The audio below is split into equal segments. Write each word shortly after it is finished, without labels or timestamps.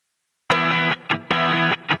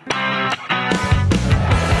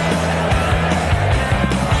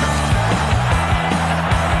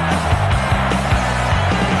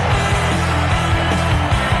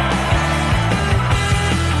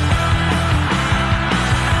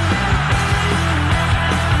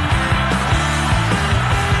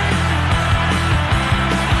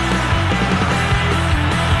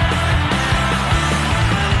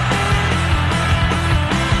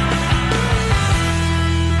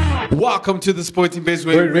Welcome to the Sporting Base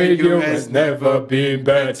where radio has never been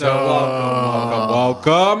better.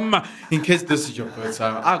 Welcome. In case this is your first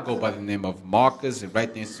time, I'll go by the name of Marcus, and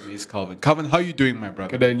right next to me is Calvin. Calvin, how you doing, my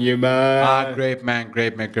brother? Good on you, man. Great, man.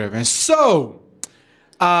 And so,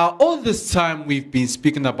 all this time we've been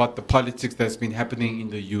speaking about the politics that's been happening in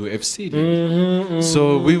the UFC.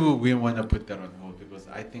 So we want to put that on hold because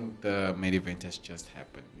I think the main event has just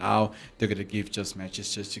happened. Now they're going to give just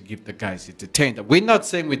matches just to keep the guys entertained. We're not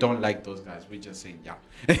saying we don't like those guys. We're just saying,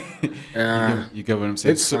 you get what I'm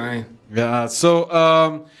saying? It's fine. Yeah.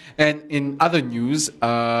 So, and in other news,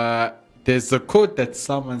 there's a quote that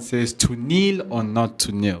someone says, to kneel or not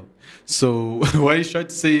to kneel. So what he's trying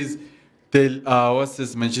to say is, what's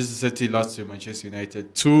this? Manchester City lost to Manchester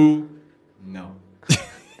United 2-0.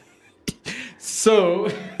 So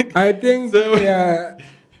I think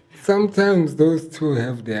sometimes those two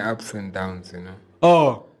have their ups and downs, you know.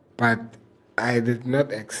 Oh, but I did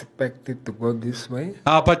not expect it to go this way.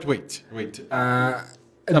 But wait. They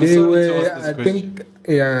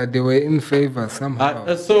were in favor somehow.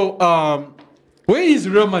 Where is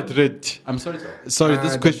Real Madrid? I'm sorry. This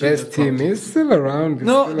question. The best team is still around.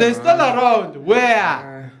 They're still around.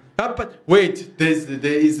 Where? But wait, there's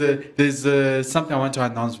something I want to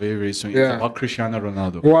announce very, very soon. It's about Cristiano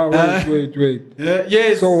Ronaldo. Wait.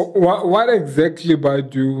 Yes. So what exactly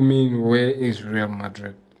do you mean? Where is Real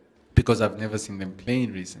Madrid? Because I've never seen them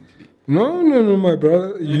playing recently. No, my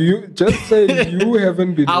brother. You just say you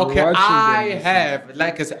haven't been watching them. I have.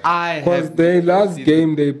 Like I said, I have. Because the last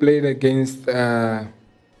game they played against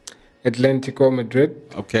Atlético Madrid.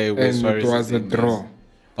 Okay, and it was a draw.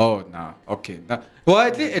 Oh, no. Okay. No. Well,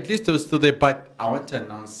 at least it was still there. But I want to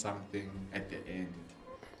announce something at the end.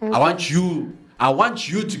 Okay. I want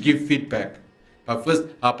you to give feedback. But first,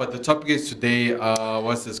 but the topic is today.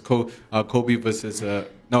 What's this? Kobe versus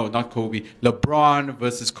no, not Kobe. LeBron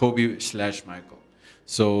versus Kobe / Michael.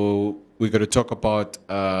 So we're gonna talk about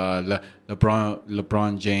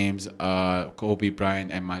LeBron James, Kobe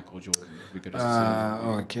Bryant, and Michael Jordan.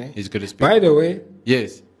 Okay. He's gonna speak. By the way,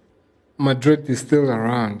 yes, Madrid is still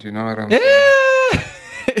around. You know what I'm saying?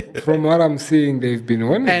 From what I'm seeing, they've been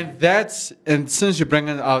winning. And since you bring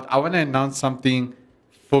it out, I want to announce something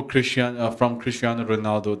for from Cristiano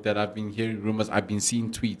Ronaldo that I've been hearing rumors. I've been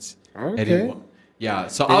seeing tweets. Okay. Yeah,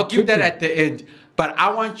 so I'll give that at the end. But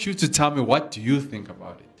I want you to tell me, what do you think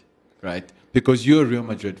about it, right? Because you're a Real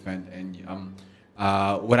Madrid fan, and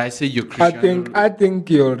when I say you're Cristiano, I think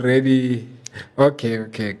you're already.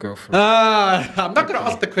 Okay, go for it. I'm not gonna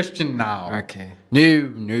ask the question now. Okay.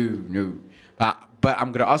 No. But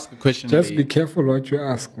I'm gonna ask the question. Just be careful what you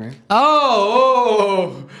ask, man.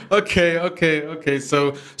 Oh, okay.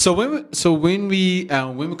 So when we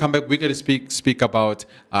come back, we're gonna speak about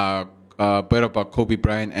better about Kobe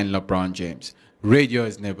Bryant and LeBron James. Radio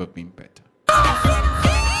has never been better.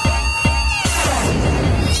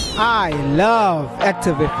 I love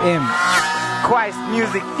Active FM. Christ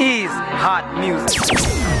music is hot music.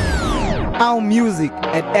 Our music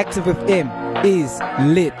at Active FM is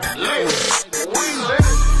lit.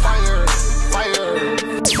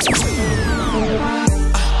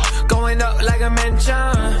 Going up like a mansion.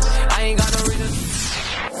 I ain't got no reason.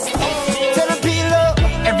 Tell the people,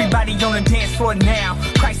 everybody on the dance floor now.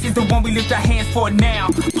 Christ is the one we lift our hands for now.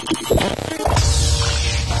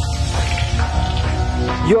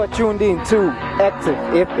 You're tuned in to Active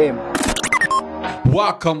FM.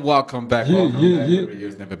 Welcome back.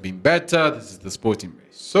 Radio's never been better. This is the Sporting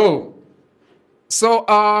Base. So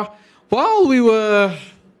while we were,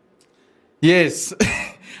 yes,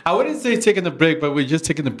 I wouldn't say taking a break, but we're just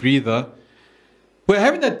taking a breather. We're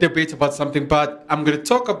having a debate about something, but I'm going to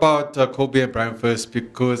talk about Kobe and Bryant first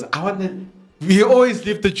because we always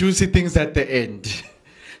leave the juicy things at the end.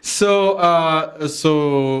 So what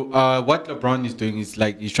LeBron is doing is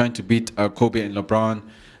he's trying to beat Kobe, and LeBron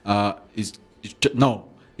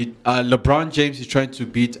LeBron James is trying to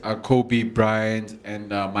beat Kobe Bryant and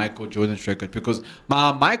Michael Jordan's record because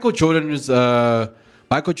Michael Jordan's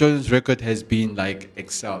record has been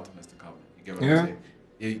excelled, Mr. Calvin. You get what I'm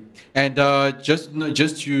saying? And just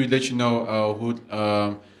to let you know who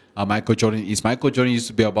Michael Jordan is. Michael Jordan used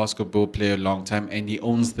to be a basketball player a long time, and he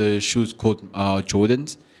owns the shoes called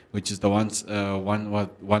Jordans, which is the one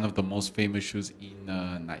of the most famous shoes in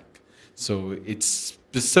Nike. So it's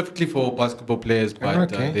specifically for basketball players,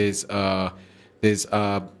 but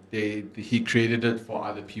he created it for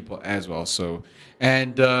other people as well. So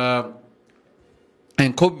and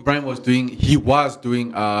Kobe Bryant was doing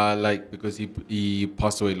because he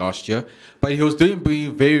passed away last year, but he was doing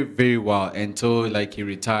very, very well until he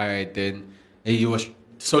retired. Then he was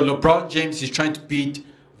so LeBron James is trying to beat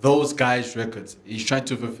those guys' records. He's trying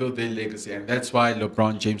to fulfill their legacy, and that's why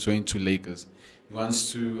LeBron James went to Lakers. He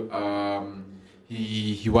wants to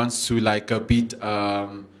he wants to beat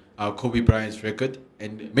Kobe Bryant's record,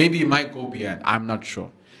 and maybe he might go beyond. I'm not sure.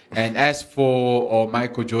 And as for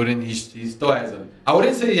Michael Jordan, he still has I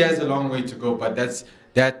wouldn't say he has a long way to go, but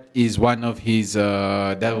that is one of his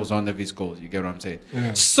that was one of his goals. You get what I'm saying?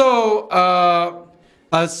 Yeah. So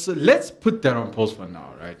let's put that on pause for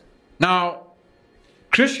now, right? Now,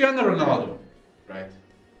 Cristiano Ronaldo, right?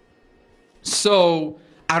 So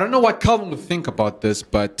I don't know what Calvin would think about this,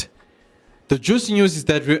 but the juicy news is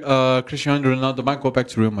that Cristiano Ronaldo might go back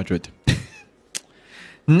to Real Madrid.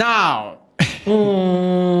 Now,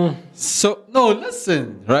 so no,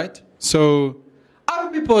 listen, right? So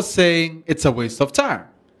other people are saying it's a waste of time.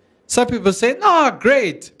 Some people say, no,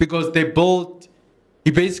 great, because he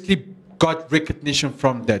basically got recognition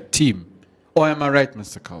from that team. Or am I right,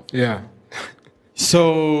 Mr. Calvin? Yeah.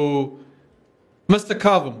 So, Mr.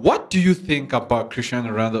 Calvin, what do you think about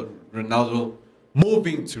Cristiano Ronaldo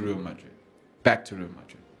moving to Real Madrid? Back to Real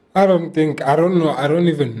Madrid? I don't know. I don't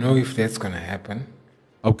even know if that's going to happen.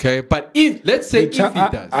 Okay, but let's say if he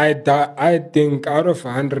does. I think out of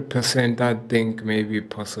 100%, I think maybe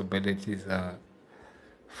possibilities are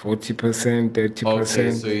 40%, 30%.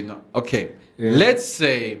 Okay, so okay. Yeah. Let's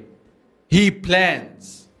say he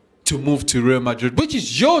plans to move to Real Madrid, which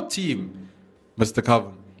is your team, Mr.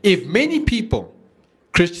 Calvin. If many people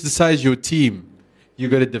criticize your team, you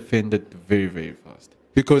got to defend it very, very fast.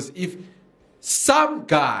 Because if some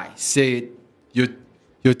guy said your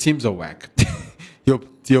teams are whack,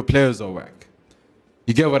 your players are whack.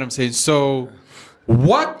 You get what I'm saying? So,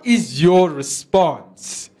 what is your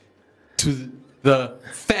response to the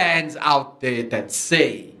fans out there that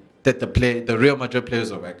say that the Real Madrid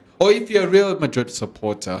players are whack? Or if you're a Real Madrid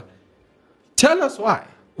supporter, tell us why.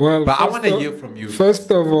 Well, but I want to hear from you. First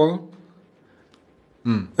of all,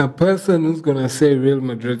 a person who's going to say Real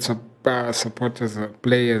Madrid supporters or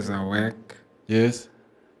players are whack. Yes.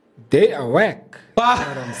 They are whack. You know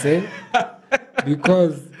what I'm saying?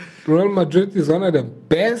 Because Real Madrid is one of the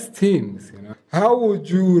best teams. You know, how would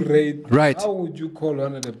you rate? Right. How would you call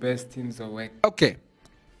one of the best teams a whack? Okay.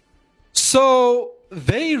 So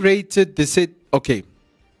they rated. They said, okay,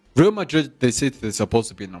 Real Madrid. They said they're supposed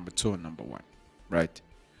to be number 2 and number 1, right?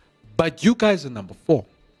 But you guys are number 4,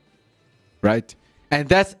 right? And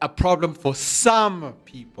that's a problem for some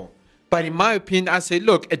people. But in my opinion, I say,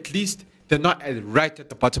 look, at least they're not right at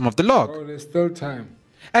the bottom of the log. Oh, there's still time.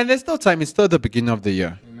 And there's still time. It's still the beginning of the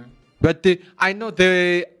year. Mm-hmm. But I know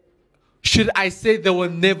should I say they will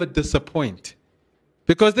never disappoint?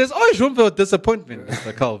 Because there's always room for disappointment,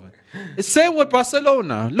 Mr. Calvin. Same with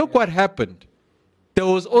Barcelona. Look what happened. There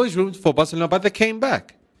was always room for Barcelona, but they came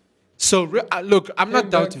back. So, look, I'm not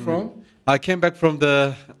doubting you. I came back from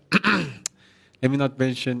the... let me not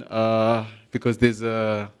mention, because there's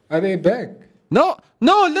a... Are they back? No,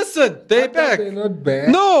 listen, they're back. They're not back.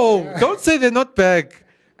 No, don't say they're not back.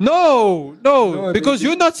 No, because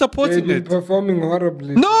you're not supporting they've been performing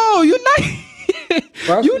horribly. No, you like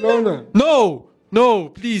Barcelona. No,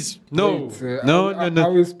 please, no. Wait, no.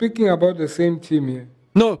 Are we speaking about the same team here?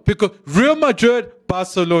 No, because Real Madrid,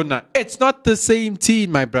 Barcelona, it's not the same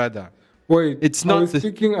team, my brother. Wait, it's not. Are we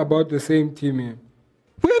speaking about the same team here?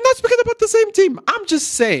 We are not speaking about the same team. I'm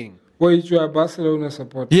just saying. Wait, you are a Barcelona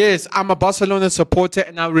supporter? Yes, I'm a Barcelona supporter,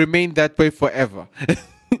 and I'll remain that way forever.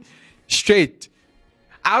 Straight.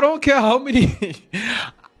 I don't care how many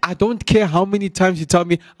times you tell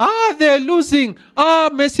me, they're losing.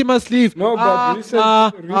 Messi must leave. No, but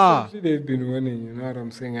recently they've been winning. You know what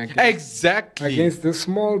I'm saying? Exactly. Against the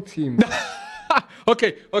small team.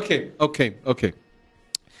 Okay.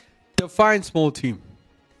 Define small team.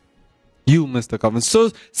 You, Mr. Calvin.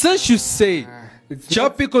 So, since you say,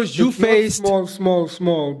 just because you faced...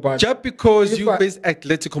 Small, but... Just because you faced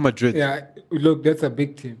Atletico Madrid. Yeah, look, that's a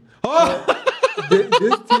big team.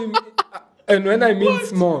 This team... And when I mean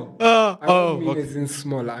small, I don't mean as in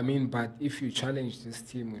small. I mean, but if you challenge this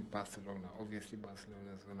team with Barcelona, obviously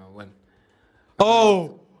Barcelona is going to win.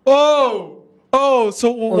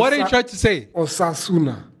 So what are you trying to say?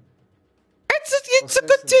 Osasuna. It's a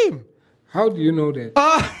good team. How do you know that?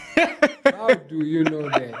 How do you know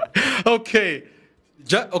that? Okay.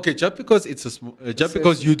 Just because it's a small,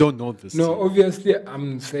 because you don't know this. No, obviously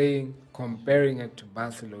I'm saying comparing it to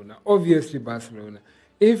Barcelona. Obviously Barcelona.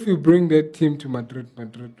 If you bring that team to Madrid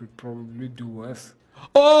would probably do worse.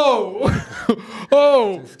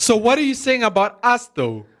 So what are you saying about us,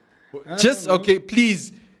 though?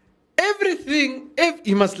 Please. Everything, if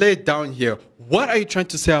you must lay it down here, what are you trying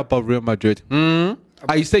to say about Real Madrid?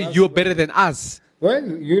 Are you saying you're better than us? Well,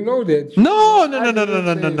 you know that. No,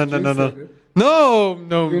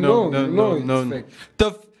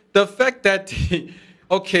 the fact that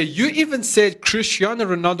okay, you even said Cristiano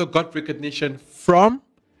Ronaldo got recognition from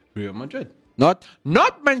Real Madrid, not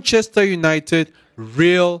Manchester United,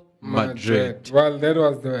 Real Madrid. Well, that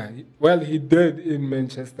was the well he did in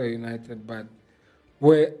Manchester United, but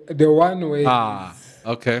where the one way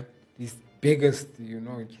Okay. his biggest,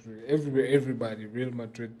 it's everybody Real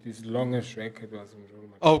Madrid. His longest record was in Real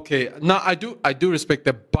Madrid. Okay, now I do respect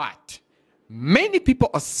that, but many people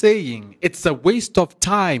are saying it's a waste of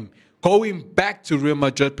time going back to Real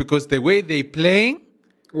Madrid because the way they playing.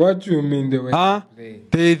 What do you mean the way they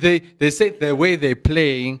play? They say the way they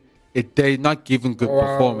playing, they're not giving good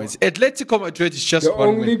performance. Atletico Madrid is just the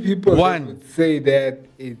only people that would say that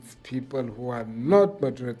it's people who are not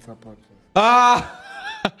Madrid supporters.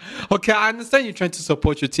 Okay, I understand you're trying to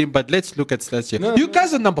support your team, but let's look at stats here. You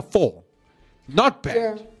guys are number 4. Not bad.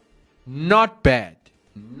 Yeah. Not bad.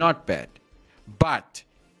 Not bad. But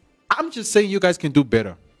I'm just saying you guys can do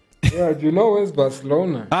better. Yeah, do you know where's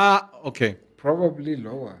Barcelona? Okay. Probably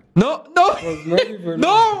lower. No. Not even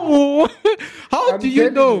No. How do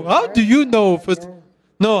you know? How do you know? First,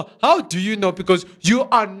 no. How do you know? Because you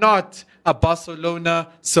are not a Barcelona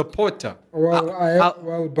supporter.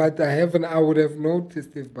 Well, but I haven't. I would have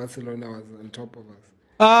noticed if Barcelona was on top of us.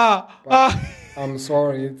 I'm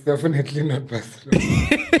sorry, it's definitely not Barcelona.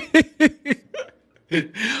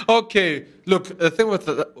 Okay, look. The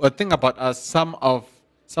thing about us, some of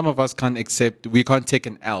us can't accept. We can't take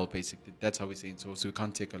an L. Basically, that's how we say it. So we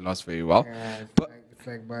can't take a loss very well. Yeah, it's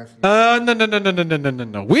like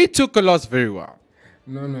No. We took a loss very well.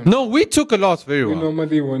 No, we took a loss very well. We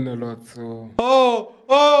normally win a lot, so.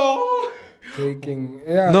 Oh. Taking.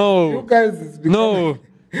 Yeah. No. You guys is becoming.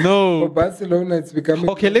 No. For Barcelona, it's becoming.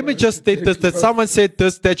 Okay, let me just state this. That someone said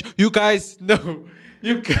this. That you guys. No.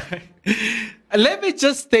 You guys. Let me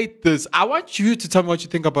just state this. I want you to tell me what you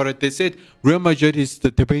think about it. They said Real Madrid is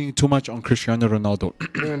debating too much on Cristiano Ronaldo.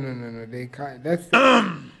 No. They can't. That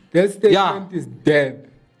statement is dead.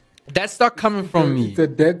 That's not coming from me. It's a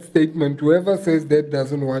dead statement. Whoever says that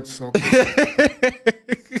doesn't watch soccer.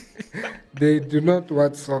 They do not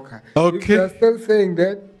watch soccer. Okay. If they're still saying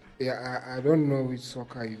that, yeah, I don't know which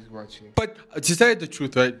soccer he's watching. But to tell you the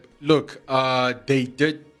truth, right? Look, Real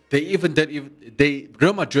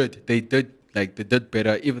Madrid, they did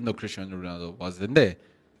better, even though Cristiano Ronaldo wasn't there.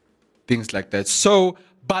 Things like that. So,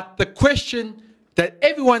 but the question that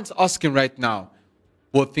everyone's asking right now,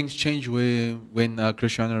 will things change when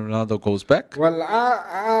Cristiano Ronaldo goes back? Well,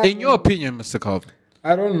 in your opinion, Mr. Calvin?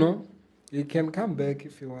 I don't know. He can come back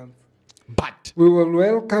if he wants. But we will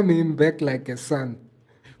welcome him back like a son.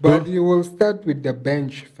 But he will start with the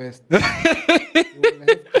bench first. He will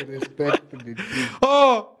have to respect the team.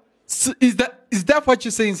 Oh, so is that what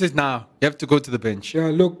you're saying? Says now you have to go to the bench. Yeah,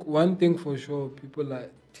 look, one thing for sure,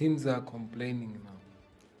 teams are complaining now.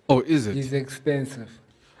 Oh, is it? He's expensive.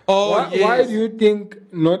 Oh, yes. Why do you think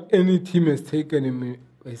not any team has taken him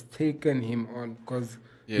on? Because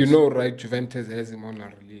right, Juventus has him on a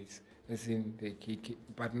release, as in they kick it,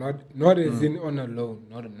 but not as in on a loan,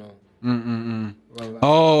 not a no. Well,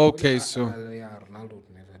 okay, so Ronaldo would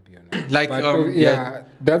never be on it. Like,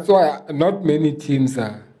 that's why not many teams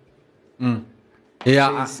are. Yeah,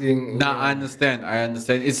 I understand.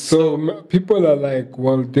 It's so people are like,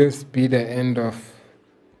 will this be the end of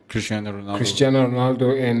Cristiano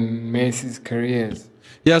Ronaldo and Messi's careers?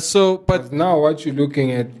 Yeah, so but now what you're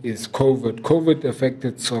looking at is COVID. COVID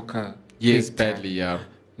affected soccer. Yes, badly, yeah.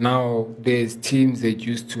 Now there's teams that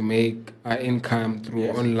used to make income through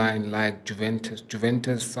online, like Juventus.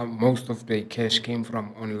 Most of their cash came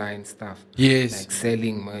from online stuff. Yes, like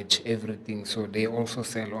selling merch, everything. So they also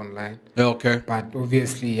sell online. Okay, but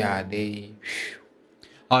obviously, they.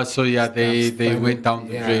 They went down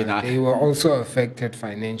the drain. They were also affected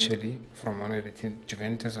financially from one of the teams.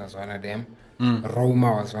 Juventus was one of them.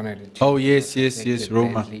 Roma was one of the teams. Oh yes,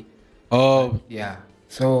 Roma. Badly. Oh yeah.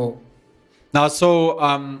 So. Now,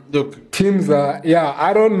 look, teams are,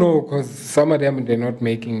 I don't know, because some of them, they're not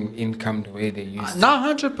making income the way they used to.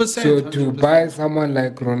 Not 100%. So to buy someone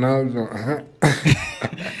like Ronaldo,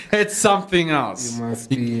 it's something else. You must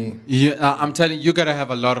be. I'm telling you, you got to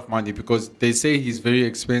have a lot of money because they say he's very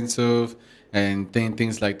expensive and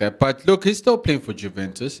things like that. But look, he's still playing for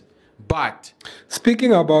Juventus. But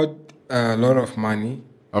speaking about a lot of money,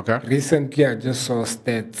 okay. Recently, I just saw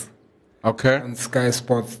stats. Okay. On Sky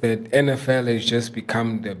Sports that NFL has just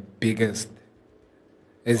become the biggest,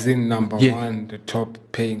 as in number one, the top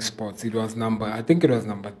paying sports. I think it was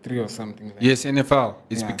number 3 or something like NFL.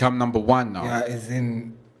 It's become number 1 now. Yeah, as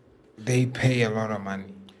in they pay a lot of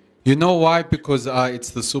money. You know why? Because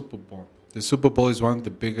it's the Super Bowl. The Super Bowl is one of the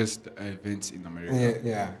biggest events in America.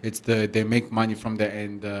 Yeah. It's they make money from there,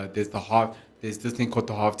 and there's this thing called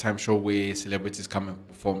the halftime show where celebrities come and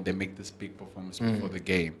perform. They make this big performance before the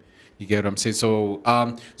game. You get what I'm saying? So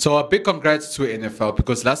so a big congrats to NFL,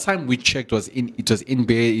 because last time we checked it was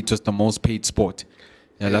NBA. It was the most paid sport.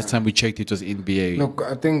 Yeah, last time we checked, it was NBA. Look,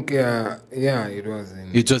 I think it was.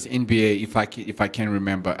 It was NBA, if I can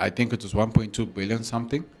remember. I think it was 1.2 billion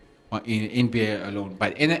something in NBA alone.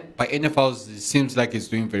 But NFL, it seems like it's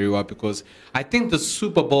doing very well, because I think the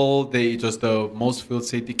Super Bowl, it was the most filled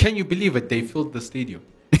stadium. Can you believe it? They filled the stadium.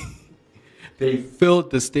 They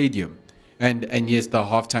filled the stadium. And yes, the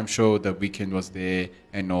halftime show, the weekend was there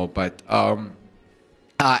and all. But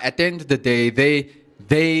at the end of the day, they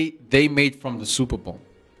made from the Super Bowl.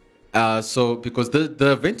 So because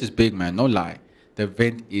the event is big, man, no lie. The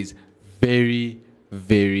event is very,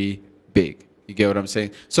 very big. You get what I'm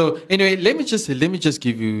saying? So anyway, let me just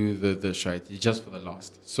give you the shite just for the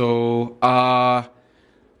last. So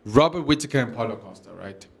Robert Whittaker and Paulo Costa,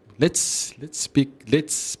 right? Let's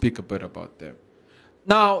speak a bit about them.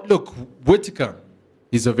 Now, look, Whittaker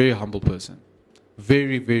is a very humble person.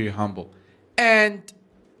 Very, very humble. And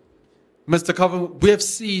Mr. Calvin, we have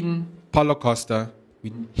seen Paulo Costa.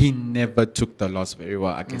 He never took the loss very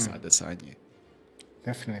well against Adesanya.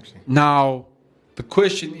 Definitely. Now, the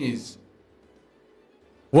question is,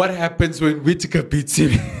 what happens when Whittaker beats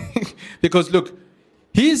him? Because look,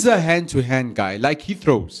 he's a hand-to-hand guy. Like, he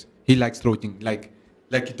throws. He likes throwing, like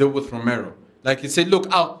he did with Romero. Like, he said,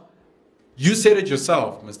 look, you said it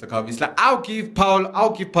yourself, Mr. Calvin. It's like, I'll give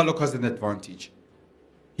Paulo Costa an advantage.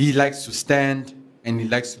 He likes to stand and he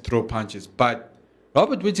likes to throw punches. But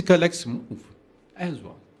Robert Whittaker likes to move as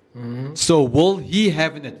well. So will he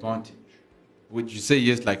have an advantage? Would you say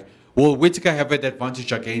yes? Like, will Whittaker have an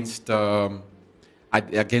advantage against Paulo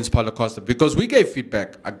Costa? Because we gave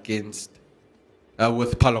feedback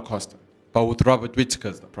with Paulo Costa, but with Robert Whittaker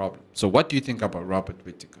is the problem. So what do you think about Robert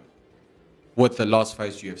Whittaker with the last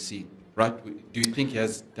fights you have seen? Right? Do you think he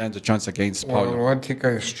stands a chance against Paulo? Well,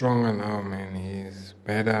 Whittaker is stronger now, man. He's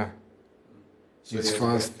better. He's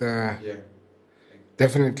faster. Yeah.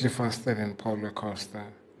 Definitely faster than Paulo Costa.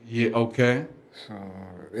 Yeah, okay. So,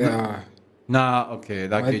 yeah. Nah, okay.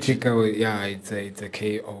 Whittaker, it's a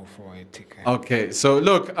KO for Whittaker. Okay, so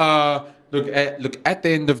look, at the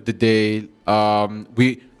end of the day,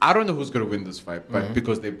 I don't know who's gonna win this fight, but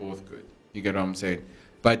because they're both good. You get what I'm saying?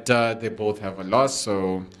 But they both have a loss,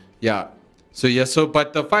 so yeah.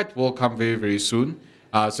 But the fight will come very, very soon.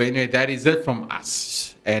 So anyway, that is it from us.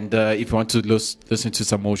 And if you want to listen to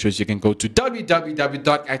some more shows, you can go to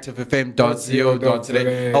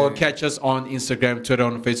www.activefm.co.za or catch us on Instagram, Twitter,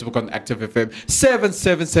 on Facebook on ActiveFM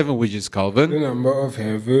 777, which is Calvin. The number of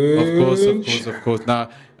heaven. Of course.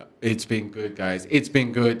 Now, it's been good, guys. It's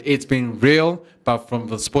been good. It's been real. But from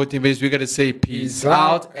the Sporting Base, we got to say peace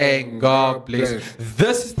out and God bless.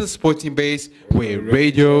 This is the Sporting Base, where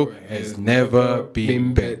radio has never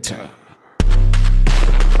been better.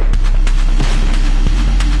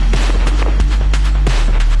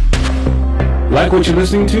 Like what you're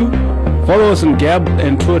listening to? Follow us on Gab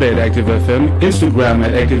and Twitter at ActiveFM, Instagram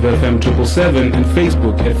at ActiveFM777, and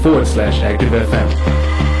Facebook at /ActiveFM.